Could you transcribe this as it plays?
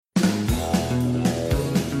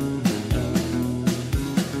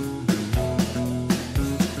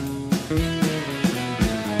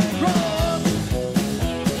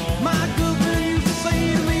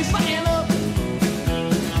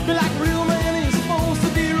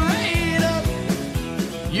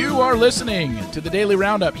You are listening to the Daily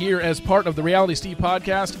Roundup here as part of the Reality Steve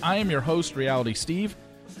podcast. I am your host, Reality Steve.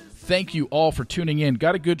 Thank you all for tuning in.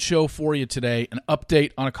 Got a good show for you today, an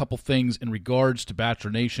update on a couple things in regards to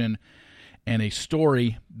Bachelor Nation and a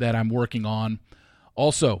story that I'm working on.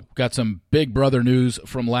 Also, got some Big Brother news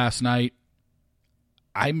from last night.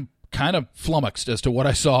 I'm kind of flummoxed as to what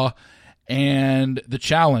I saw, and the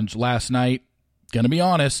challenge last night, gonna be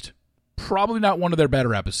honest, probably not one of their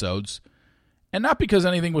better episodes. And not because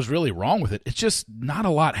anything was really wrong with it. It's just not a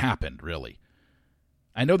lot happened, really.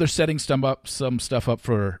 I know they're setting some stuff up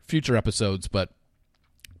for future episodes, but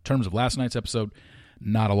in terms of last night's episode,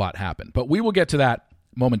 not a lot happened. But we will get to that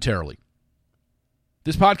momentarily.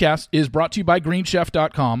 This podcast is brought to you by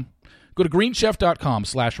greenchef.com. Go to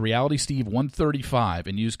greenchef.com/realitysteve135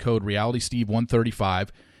 and use code realitysteve135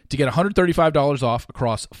 to get $135 off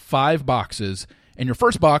across 5 boxes, and your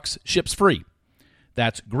first box ships free.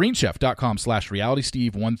 That's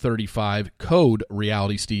greenchef.com/realitysteve135, code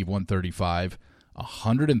realitysteve135,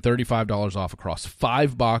 $135 off across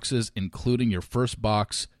 5 boxes, including your first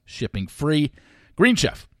box shipping free. Green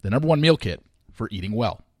Chef, the #1 meal kit for eating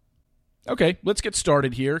well. Okay, let's get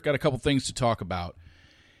started here. Got a couple things to talk about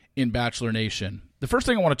in Bachelor Nation. The first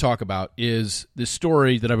thing I want to talk about is this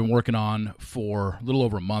story that I've been working on for a little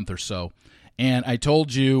over a month or so. And I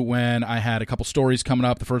told you when I had a couple stories coming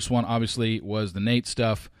up. The first one, obviously, was the Nate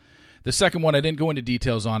stuff. The second one, I didn't go into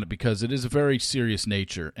details on it because it is a very serious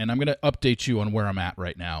nature. And I'm going to update you on where I'm at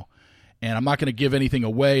right now. And I'm not going to give anything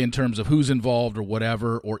away in terms of who's involved or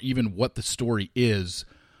whatever, or even what the story is.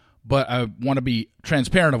 But I want to be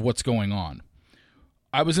transparent of what's going on.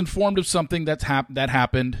 I was informed of something that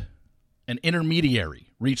happened. An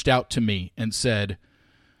intermediary reached out to me and said,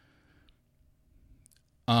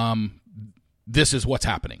 this is what's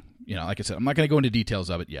happening. You know, like I said, I'm not going to go into details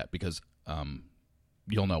of it yet because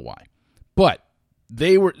you'll know why. But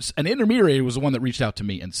an intermediary was the one that reached out to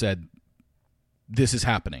me and said, this is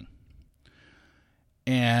happening.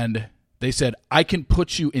 And they said, I can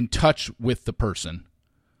put you in touch with the person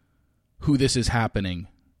who this is happening,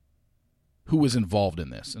 who was involved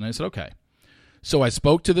in this. And I said, okay. So I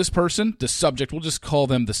spoke to this person, the subject, we'll just call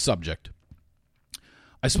them the subject.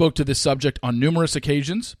 I spoke to this subject on numerous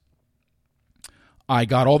occasions. I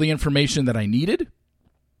got all the information that I needed.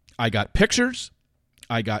 I got pictures.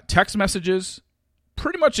 I got text messages.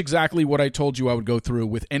 Pretty much exactly what I told you I would go through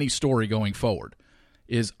with any story going forward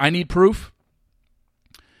is I need proof.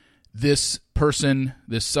 This person,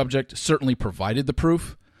 this subject, certainly provided the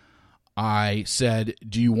proof. I said,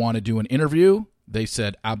 do you want to do an interview? They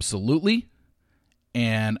said, absolutely.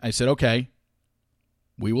 And I said, okay,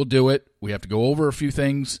 we will do it. We have to go over a few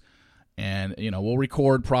things. And, we'll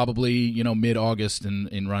record probably, mid-August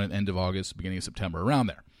and run at end of August, beginning of September, around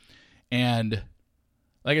there. And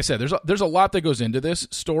like I said, there's a lot that goes into this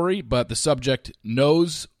story, but the subject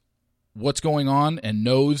knows what's going on and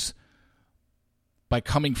knows by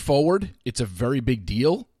coming forward, it's a very big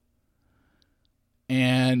deal.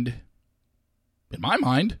 And in my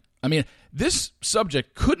mind, this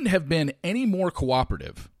subject couldn't have been any more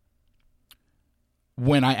cooperative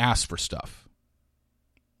when I asked for stuff.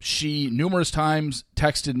 She numerous times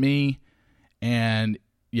texted me, and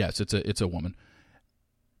yes, it's a woman.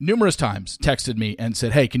 Numerous times texted me and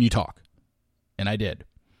said, hey, can you talk? And I did.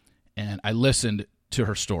 And I listened to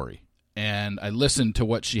her story. And I listened to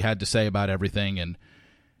what she had to say about everything. And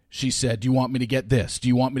she said, do you want me to get this? Do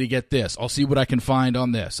you want me to get this? I'll see what I can find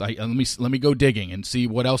on this. Let me go digging and see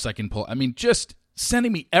what else I can pull. Just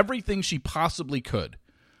sending me everything she possibly could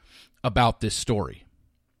about this story.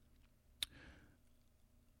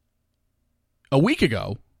 A week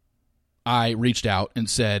ago, I reached out and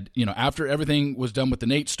said, after everything was done with the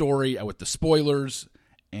Nate story, with the spoilers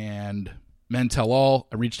and Men Tell All,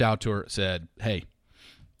 I reached out to her, said, hey,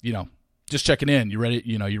 just checking in. You ready?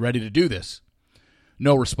 You ready to do this?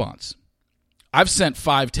 No response. I've sent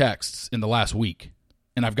 5 texts in the last week,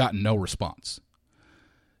 and I've gotten no response.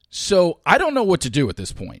 So I don't know what to do at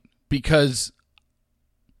this point because,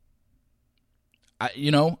 I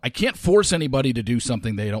can't force anybody to do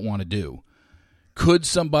something they don't want to do. Could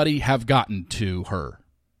somebody have gotten to her?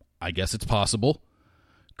 I guess it's possible.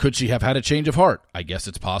 Could she have had a change of heart? I guess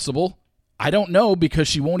it's possible. I don't know because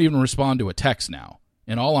she won't even respond to a text now.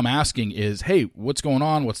 And all I'm asking is, hey, what's going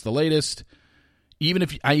on? What's the latest? Even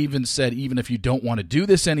if you don't want to do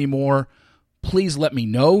this anymore, please let me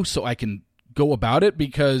know so I can go about it,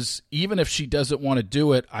 because even if she doesn't want to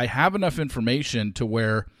do it, I have enough information to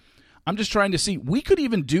where I'm just trying to see. We could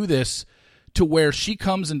even do this to where she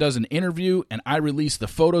comes and does an interview and I release the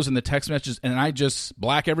photos and the text messages and I just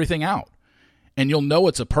black everything out. And you'll know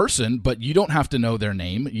it's a person, but you don't have to know their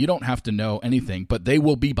name. You don't have to know anything, but they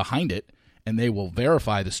will be behind it, and they will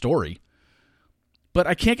verify the story. But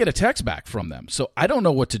I can't get a text back from them, so I don't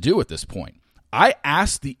know what to do at this point. I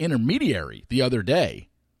asked the intermediary the other day,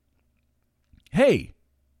 hey,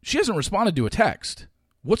 she hasn't responded to a text.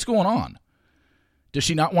 What's going on? Does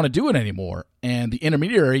she not want to do it anymore? And the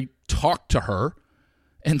intermediary talked to her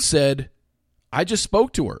and said, I just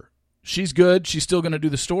spoke to her. She's good. She's still going to do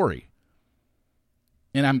the story.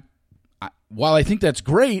 And while I think that's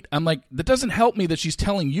great, I'm like, that doesn't help me that she's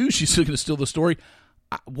telling you she's still going to steal the story.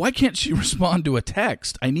 Why can't she respond to a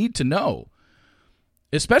text? I need to know,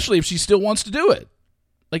 especially if she still wants to do it.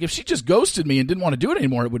 Like, if she just ghosted me and didn't want to do it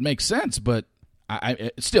anymore, it would make sense. But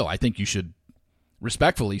I think you should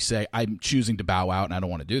respectfully say, I'm choosing to bow out and I don't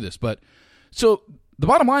want to do this. But so the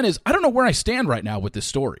bottom line is, I don't know where I stand right now with this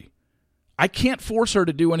story. I can't force her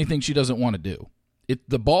to do anything she doesn't want to do.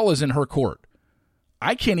 The ball is in her court.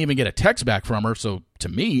 I can't even get a text back from her, so to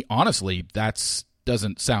me, honestly, that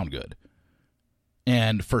doesn't sound good.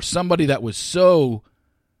 And for somebody that was so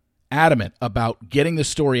adamant about getting this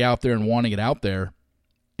story out there and wanting it out there,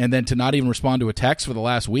 and then to not even respond to a text for the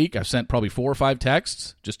last week, I've sent probably 4 or 5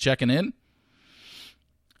 texts just checking in.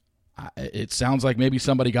 It sounds like maybe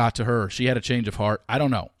somebody got to her. She had a change of heart. I don't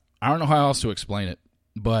know. I don't know how else to explain it.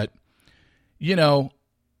 But,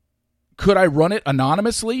 could I run it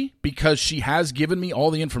anonymously because she has given me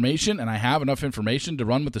all the information and I have enough information to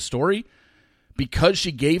run with the story? Because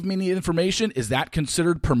she gave me the information, is that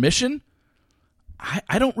considered permission?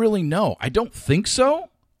 I don't really know. I don't think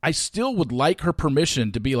so. I still would like her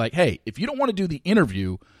permission to be like, hey, if you don't want to do the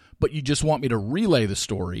interview, but you just want me to relay the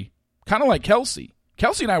story, kind of like Kelsey.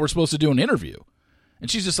 Kelsey and I were supposed to do an interview.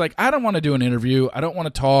 And she's just like, I don't want to do an interview. I don't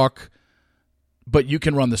want to talk. But you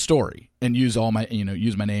can run the story and use all my,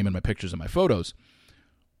 use my name and my pictures and my photos.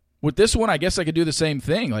 With this one, I guess I could do the same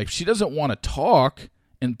thing. Like, if she doesn't want to talk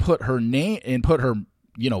and put her name and put her,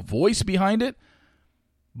 voice behind it,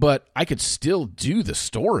 but I could still do the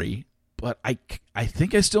story. But I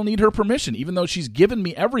think I still need her permission, even though she's given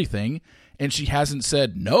me everything and she hasn't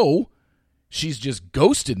said no. She's just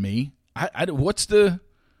ghosted me. I don't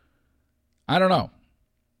know.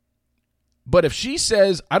 But if she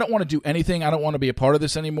says, I don't want to do anything, I don't want to be a part of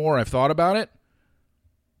this anymore, I've thought about it,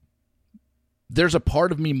 there's a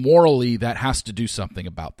part of me morally that has to do something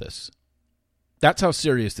about this. That's how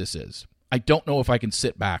serious this is. I don't know if I can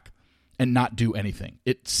sit back and not do anything.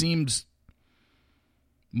 It seems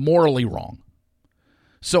morally wrong.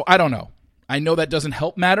 So I don't know. I know that doesn't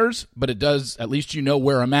help matters, but it does, at least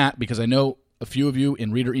where I'm at, because I know a few of you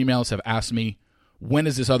in reader emails have asked me, when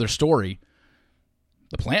is this other story?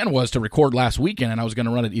 The plan was to record last weekend, and I was going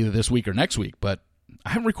to run it either this week or next week, but I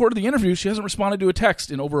haven't recorded the interview. She hasn't responded to a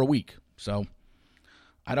text in over a week, so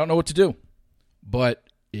I don't know what to do. But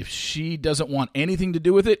if she doesn't want anything to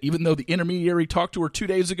do with it, even though the intermediary talked to her 2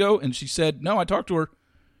 days ago, and she said, no, I talked to her,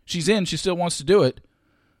 she's in, she still wants to do it,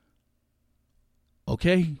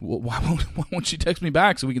 okay, well, why won't she text me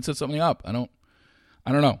back so we can set something up? I don't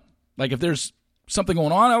know. Like, if there's something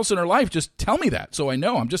going on else in her life, just tell me that so I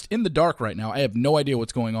know. I'm just in the dark right now. I have no idea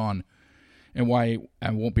what's going on and why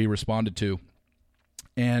I won't be responded to.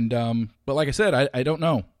 And but like I said, I don't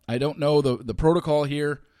know. I don't know the protocol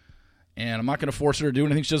here, and I'm not going to force her to do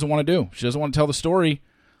anything she doesn't want to do. If she doesn't want to tell the story,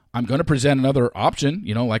 I'm going to present another option.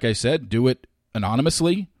 Like I said, do it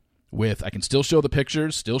anonymously. I can still show the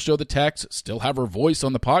pictures, still show the text, still have her voice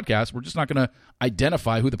on the podcast. We're just not going to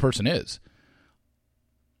identify who the person is.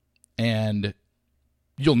 And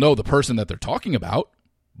you'll know the person that they're talking about,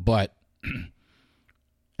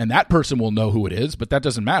 and that person will know who it is, but that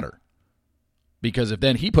doesn't matter. Because if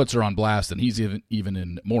then he puts her on blast, then he's even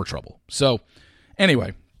in more trouble. So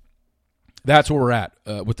anyway, that's where we're at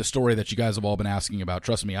with the story that you guys have all been asking about.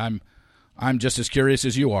 Trust me, I'm just as curious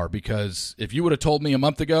as you are, because if you would have told me a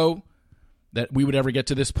month ago that we would ever get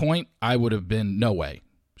to this point, I would have been, no way.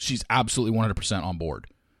 She's absolutely 100% on board.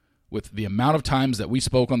 With the amount of times that we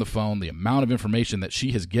spoke on the phone, the amount of information that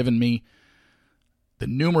she has given me, the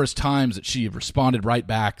numerous times that she responded right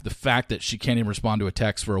back, the fact that she can't even respond to a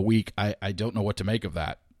text for a week, I don't know what to make of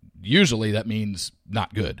that. Usually that means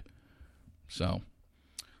not good. So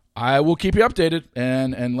I will keep you updated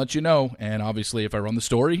and let you know. And obviously if I run the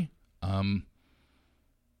story,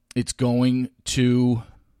 it's going to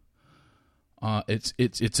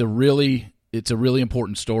it's a really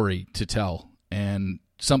important story to tell, and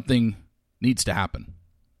something needs to happen.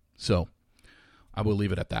 So I will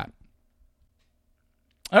leave it at that.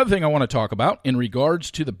 Another thing I want to talk about in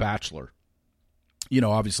regards to The Bachelor.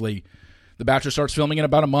 Obviously, The Bachelor starts filming in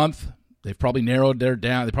about a month. They've probably narrowed their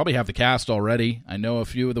down. They probably have the cast already. I know a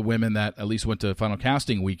few of the women that at least went to final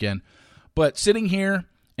casting weekend. But sitting here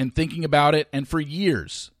and thinking about it, and for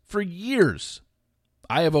years,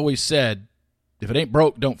 I have always said, if it ain't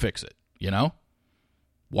broke, don't fix it. You know?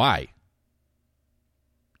 Why?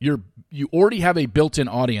 You already have a built-in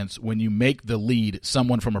audience when you make the lead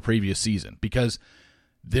someone from a previous season, because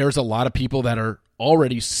there's a lot of people that are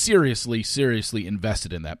already seriously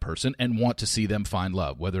invested in that person and want to see them find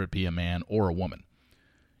love, whether it be a man or a woman,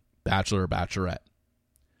 bachelor or bachelorette.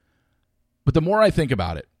 But the more I think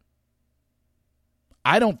about it,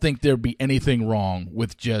 I don't think there'd be anything wrong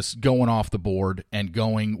with just going off the board and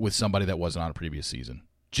going with somebody that wasn't on a previous season.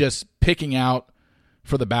 Just picking out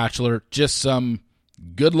for the Bachelor just some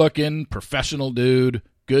good-looking, professional dude,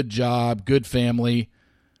 good job, good family.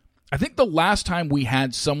 I think the last time we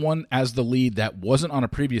had someone as the lead that wasn't on a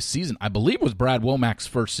previous season, I believe, was Brad Womack's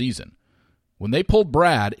first season. When they pulled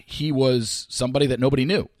Brad, he was somebody that nobody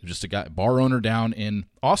knew. He was just a guy, bar owner down in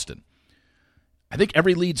Austin. I think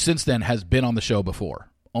every lead since then has been on the show before,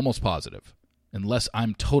 almost positive, unless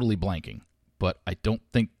I'm totally blanking. But I don't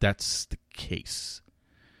think that's the case.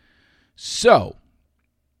 So,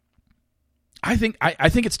 I think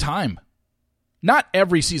it's time. Not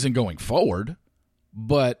every season going forward,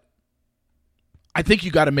 but I think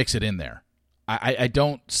you got to mix it in there. I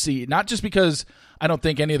don't see, not just because I don't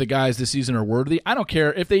think any of the guys this season are worthy. I don't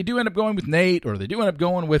care if they do end up going with Nate, or they do end up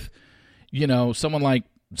going with, someone like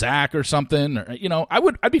Zach or something. Or,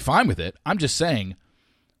 I'd be fine with it. I'm just saying,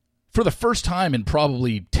 for the first time in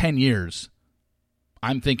probably 10 years,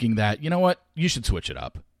 I'm thinking that, you know what, you should switch it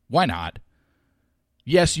up. Why not?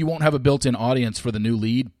 Yes, you won't have a built-in audience for the new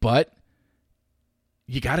lead, but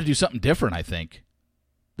you got to do something different, I think.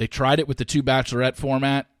 They tried it with the 2 Bachelorette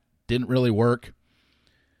format. Didn't really work.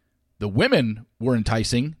 The women were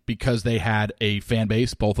enticing because they had a fan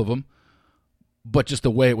base, both of them. But just the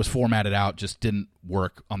way it was formatted out just didn't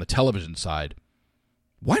work on the television side.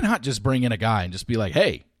 Why not just bring in a guy and just be like,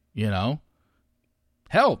 hey,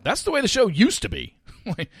 hell, that's the way the show used to be.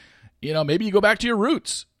 Maybe you go back to your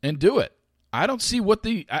roots and do it. I don't see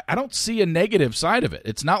I don't see a negative side of it.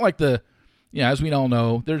 It's not like as we all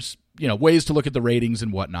know, there's, ways to look at the ratings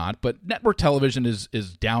and whatnot, but network television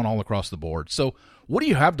is down all across the board. So what do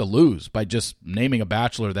you have to lose by just naming a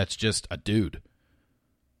bachelor that's just a dude?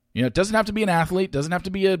 It doesn't have to be an athlete, doesn't have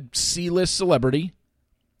to be a C-list celebrity.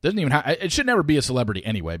 It should never be a celebrity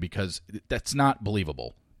anyway, because that's not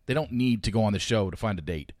believable. They don't need to go on the show to find a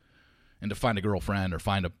date and to find a girlfriend or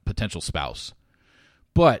find a potential spouse.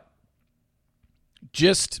 But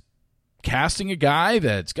just casting a guy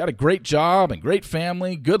that's got a great job and great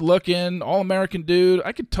family, good looking, all-American dude,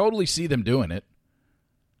 I could totally see them doing it.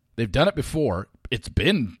 They've done it before. It's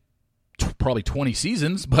been probably 20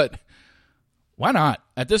 seasons, but why not?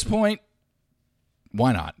 At this point,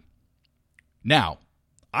 why not? Now,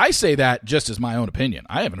 I say that just as my own opinion.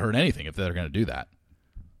 I haven't heard anything if they're going to do that.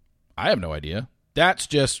 I have no idea. That's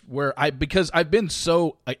just where because I've been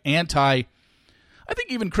so anti. I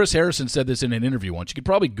think even Chris Harrison said this in an interview once. You could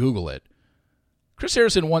probably Google it. Chris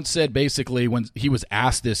Harrison once said, basically, when he was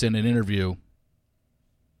asked this in an interview,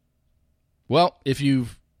 well, if you're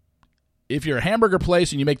a hamburger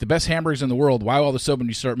place and you make the best hamburgers in the world, why all of a sudden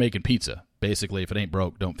you start making pizza? Basically, if it ain't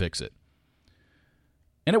broke, don't fix it.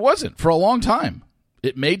 And it wasn't for a long time.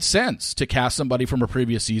 It made sense to cast somebody from a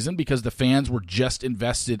previous season because the fans were just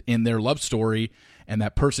invested in their love story, and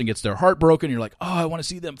that person gets their heart broken. You're like, oh, I want to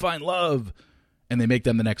see them find love. And they make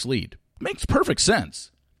them the next lead. Makes perfect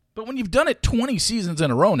sense. But when you've done it 20 seasons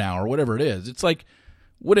in a row now, or whatever it is, it's like,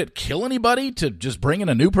 would it kill anybody to just bring in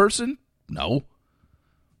a new person? No.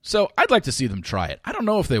 So I'd like to see them try it. I don't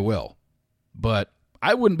know if they will, but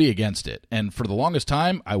I wouldn't be against it. And for the longest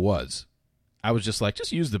time, I was. I was just like,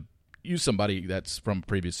 just use somebody that's from a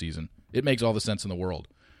previous season. It makes all the sense in the world.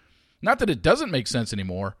 Not that it doesn't make sense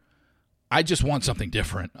anymore. I just want something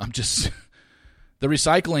different. The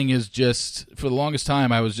recycling is just, for the longest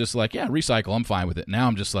time, I was just like, yeah, recycle, I'm fine with it. Now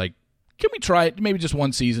I'm just like, can we try it maybe just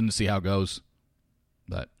one season to see how it goes?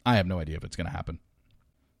 But I have no idea if it's going to happen.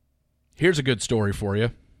 Here's a good story for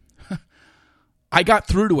you. I got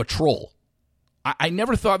through to a troll. I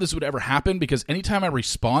never thought this would ever happen because anytime I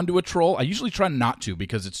respond to a troll, I usually try not to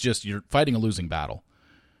because it's just you're fighting a losing battle.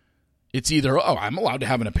 It's either, oh, I'm allowed to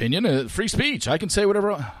have an opinion, free speech, I can say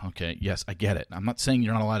whatever. Okay, yes, I get it. I'm not saying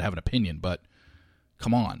you're not allowed to have an opinion, but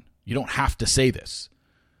come on, you don't have to say this.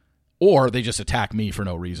 Or they just attack me for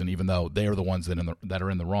no reason, even though they are the ones that are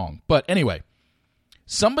in the wrong. But anyway,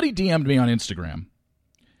 somebody DM'd me on Instagram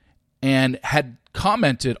and had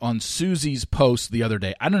commented on Susie's post the other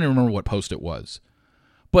day. I don't even remember what post it was.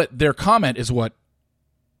 But their comment is what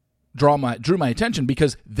drew my attention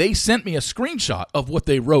because they sent me a screenshot of what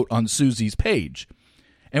they wrote on Susie's page.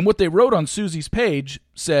 And what they wrote on Susie's page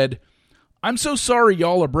said, "I'm so sorry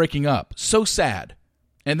y'all are breaking up. So sad."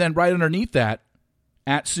 And then right underneath that,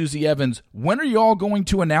 at Susie Evans, "When are y'all going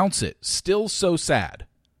to announce it? Still so sad."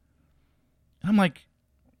 And I'm like,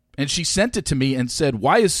 and she sent it to me and said,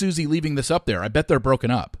 "Why is Susie leaving this up there? I bet they're broken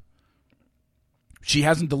up." She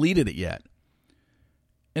hasn't deleted it yet.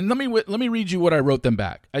 And let me read you what I wrote them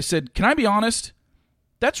back. I said, "Can I be honest?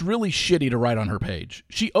 That's really shitty to write on her page.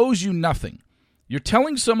 She owes you nothing. You're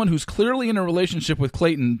telling someone who's clearly in a relationship with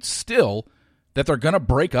Clayton still that they're going to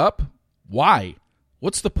break up? Why?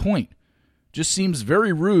 What's the point? Just seems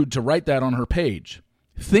very rude to write that on her page.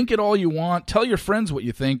 Think it all you want. Tell your friends what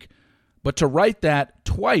you think. But to write that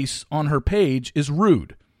twice on her page is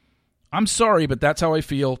rude. I'm sorry, but that's how I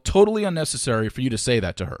feel. Totally unnecessary for you to say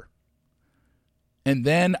that to her." And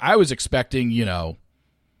then I was expecting,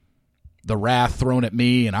 the wrath thrown at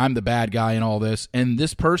me and I'm the bad guy and all this. And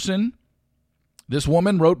this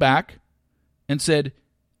woman wrote back and said,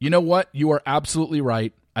 "You know what? You are absolutely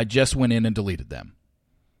right. I just went in and deleted them."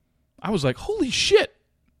 I was like, holy shit.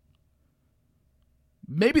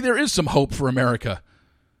 Maybe there is some hope for America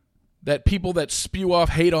that people that spew off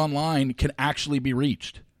hate online can actually be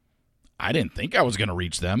reached. I didn't think I was going to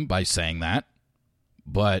reach them by saying that,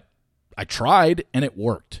 but I tried and it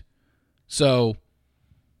worked. So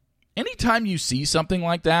anytime you see something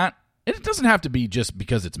like that, and it doesn't have to be just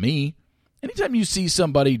because it's me, anytime you see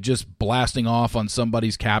somebody just blasting off on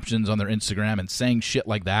somebody's captions on their Instagram and saying shit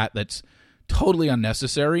like that that's totally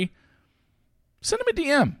unnecessary, send them a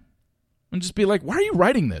DM and just be like, "Why are you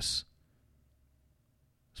writing this?"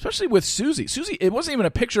 Especially with Susie. Susie, it wasn't even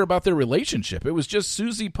a picture about their relationship. It was just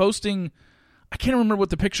Susie posting, I can't remember what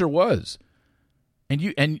the picture was. And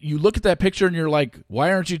you look at that picture and you're like,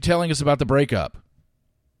 why aren't you telling us about the breakup?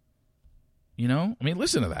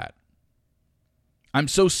 Listen to that. "I'm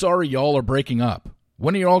so sorry y'all are breaking up.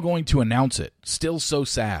 When are you all going to announce it? Still so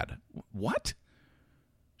sad." What?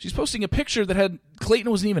 She's posting a picture that had Clayton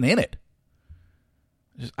wasn't even in it.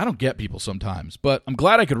 I don't get people sometimes, but I'm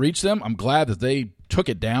glad I could reach them. I'm glad that they took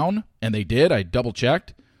it down, and they did. I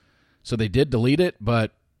double-checked. So they did delete it,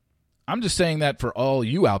 but I'm just saying that for all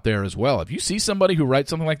you out there as well. If you see somebody who writes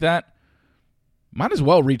something like that, might as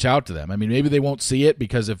well reach out to them. Maybe they won't see it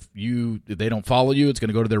because if they don't follow you, it's going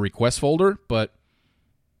to go to their request folder, but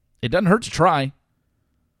it doesn't hurt to try.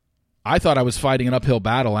 I thought I was fighting an uphill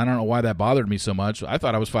battle. I don't know why that bothered me so much. I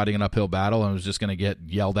thought I was fighting an uphill battle and was just going to get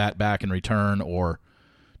yelled at back in return or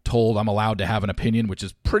told I'm allowed to have an opinion, which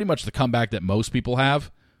is pretty much the comeback that most people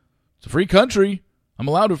have. It's a free country. I'm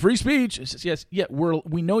allowed to free speech. It's just, yes, yeah,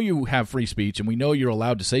 we know you have free speech and we know you're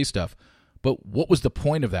allowed to say stuff, but what was the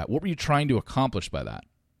point of that? What were you trying to accomplish by that?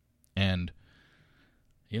 And,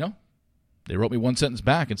 they wrote me one sentence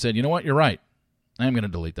back and said, "You know what? You're right. I am going to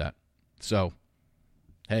delete that." So,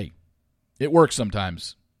 hey, it works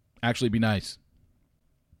sometimes. Actually, be nice.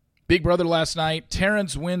 Big Brother last night.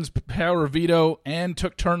 Terrence wins power veto and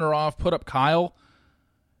took Turner off, put up Kyle.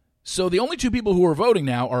 So the only two people who are voting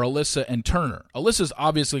now are Alyssa and Turner. Alyssa's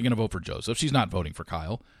obviously going to vote for Joseph. She's not voting for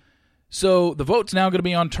Kyle. So the vote's now going to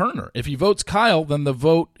be on Turner. If he votes Kyle, then the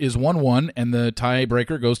vote is 1-1 and the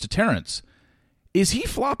tiebreaker goes to Terrence. Is he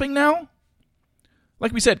flopping now?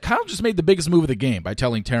 Like we said, Kyle just made the biggest move of the game by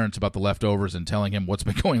telling Terrence about the leftovers and telling him what's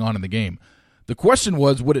been going on in the game. The question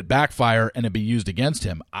was, would it backfire and it be used against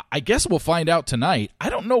him? I guess we'll find out tonight.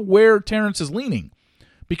 I don't know where Terrence is leaning.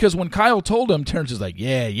 Because when Kyle told him, Terrence is like,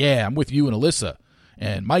 yeah, I'm with you and Alyssa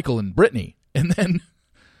and Michael and Brittany. And then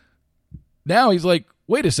now he's like,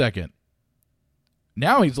 wait a second.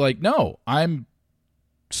 Now he's like, no, I'm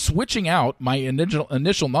switching out my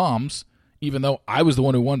initial noms, even though I was the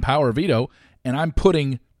one who won power veto, and I'm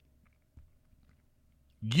putting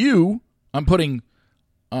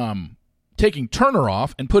taking Turner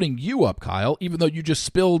off and putting you up, Kyle, even though you just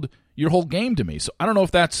spilled your whole game to me. So I don't know if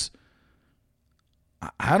that's,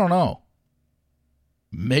 I don't know.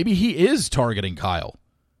 Maybe he is targeting Kyle.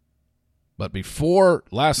 But before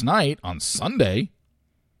last night on Sunday,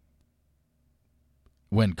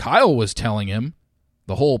 when Kyle was telling him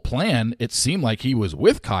the whole plan, it seemed like he was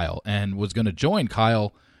with Kyle and was going to join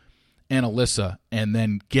Kyle and Alyssa and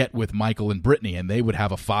then get with Michael and Brittany, and they would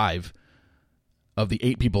have a 5. Of the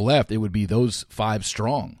 8 people left, it would be those 5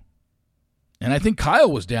 strong. And I think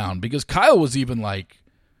Kyle was down because Kyle was even like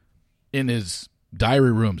in his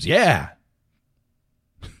diary rooms. Yeah.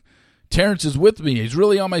 Terrence is with me. He's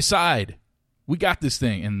really on my side. We got this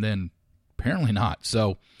thing. And then apparently not.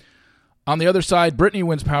 So on the other side, Brittany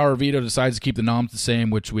wins power veto, decides to keep the noms the same,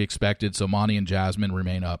 which we expected. So Monty and Jasmine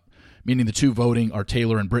remain up. meaning the two voting are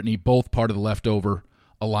Taylor and Brittany, both part of the leftover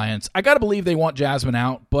alliance. I got to believe they want Jasmine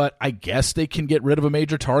out, but I guess they can get rid of a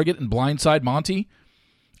major target and blindside Monty.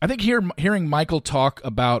 I think hearing Michael talk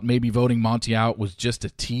about maybe voting Monty out was just a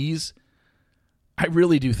tease. I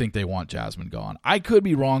really do think they want Jasmine gone. I could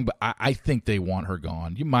be wrong, but I think they want her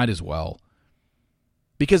gone. You might as well.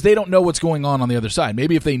 Because they don't know what's going on the other side.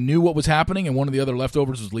 Maybe if they knew what was happening and one of the other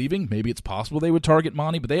leftovers was leaving, maybe it's possible they would target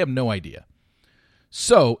Monty, but they have no idea.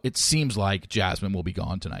 So it seems like Jasmine will be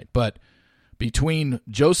gone tonight. But between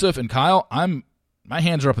Joseph and Kyle, my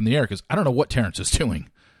hands are up in the air because I don't know what Terrence is doing.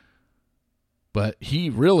 But he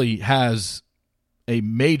really has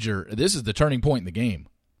this is the turning point in the game,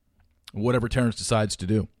 whatever Terrence decides to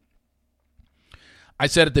do. I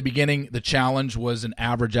said at the beginning the challenge was an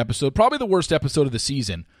average episode, probably the worst episode of the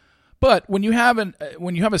season. But when you have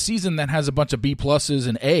a season that has a bunch of B pluses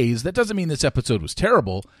and A's, that doesn't mean this episode was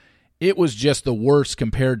terrible. It was just the worst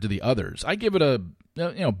compared to the others. I give it a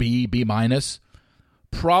B minus,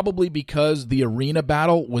 probably because the arena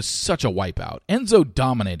battle was such a wipeout. Enzo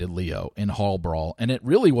dominated Leo in Hall Brawl, and it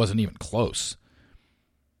really wasn't even close.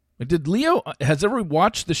 Did Leo has ever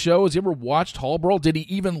watched the show? Has he ever watched Hall Brawl? Did he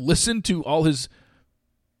even listen to all his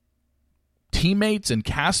teammates and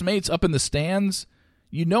castmates up in the stands?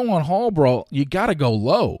 On Hall Brawl, you got to go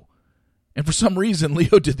low. And for some reason,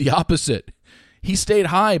 Leo did the opposite. He stayed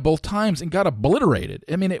high both times and got obliterated.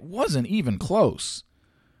 I mean, it wasn't even close.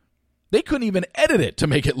 They couldn't even edit it to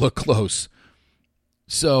make it look close.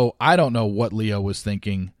 So I don't know what Leo was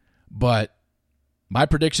thinking, but my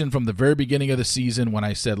prediction from the very beginning of the season when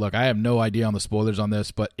I said, look, I have no idea on the spoilers on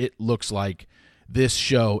this, but it looks like this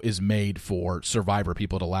show is made for Survivor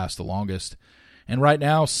people to last the longest. And right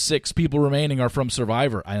now, 6 people remaining are from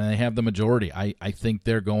Survivor, and they have the majority. I think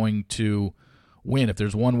they're going to win. If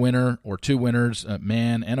there's one winner or 2 winners, a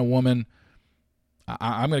man and a woman,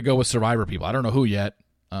 I'm going to go with Survivor people. I don't know who yet.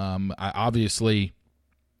 Obviously,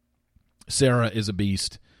 Sarah is a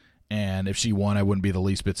beast, and if she won, I wouldn't be the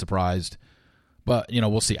least bit surprised. But,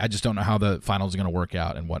 we'll see. I just don't know how the finals are going to work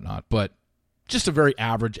out and whatnot. But just a very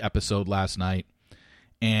average episode last night.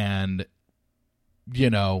 And,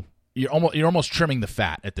 you're almost trimming the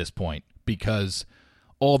fat at this point because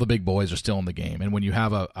all the big boys are still in the game. And when you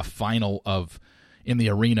have a final in the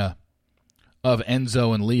arena of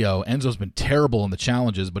Enzo and Leo, Enzo's been terrible in the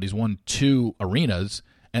challenges, but he's won 2 arenas.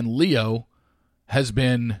 And Leo has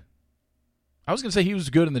been, I was going to say he was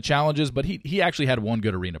good in the challenges, but he actually had one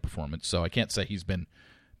good arena performance, so I can't say he's been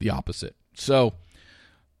the opposite. So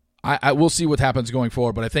I will see what happens going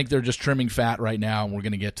forward, but I think they're just trimming fat right now, and we're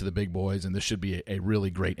going to get to the big boys, and this should be a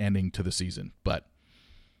really great ending to the season. But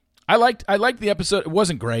I liked the episode. It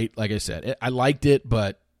wasn't great, like I said. I liked it,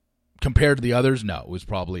 but compared to the others, no, it was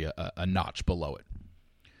probably a notch below it.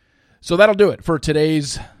 So that'll do it for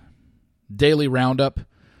today's daily roundup.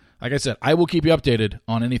 Like I said, I will keep you updated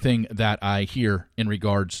on anything that I hear in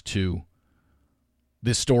regards to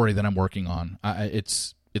this story that I'm working on.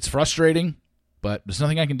 It's frustrating, but there's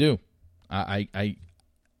nothing I can do. I've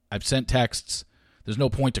sent texts. There's no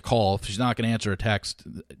point to call. If she's not going to answer a text,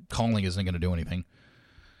 calling isn't going to do anything.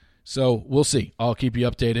 So we'll see. I'll keep you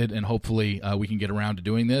updated, and hopefully we can get around to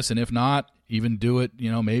doing this. And if not, even do it,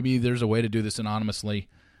 maybe there's a way to do this anonymously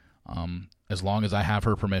as long as I have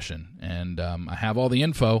her permission. And I have all the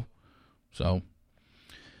info, so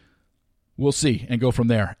we'll see and go from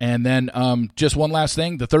there. And then just one last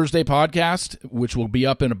thing, the Thursday podcast, which will be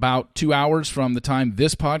up in about 2 hours from the time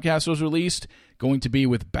this podcast was released, going to be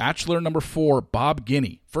with Bachelor number 4, Bob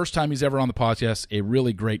Guinea. First time he's ever on the podcast, a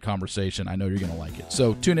really great conversation. I know you're going to like it.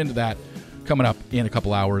 So tune into that coming up in a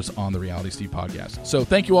couple hours on the Reality Steve podcast. So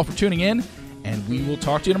thank you all for tuning in, and we will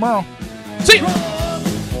talk to you tomorrow. See you!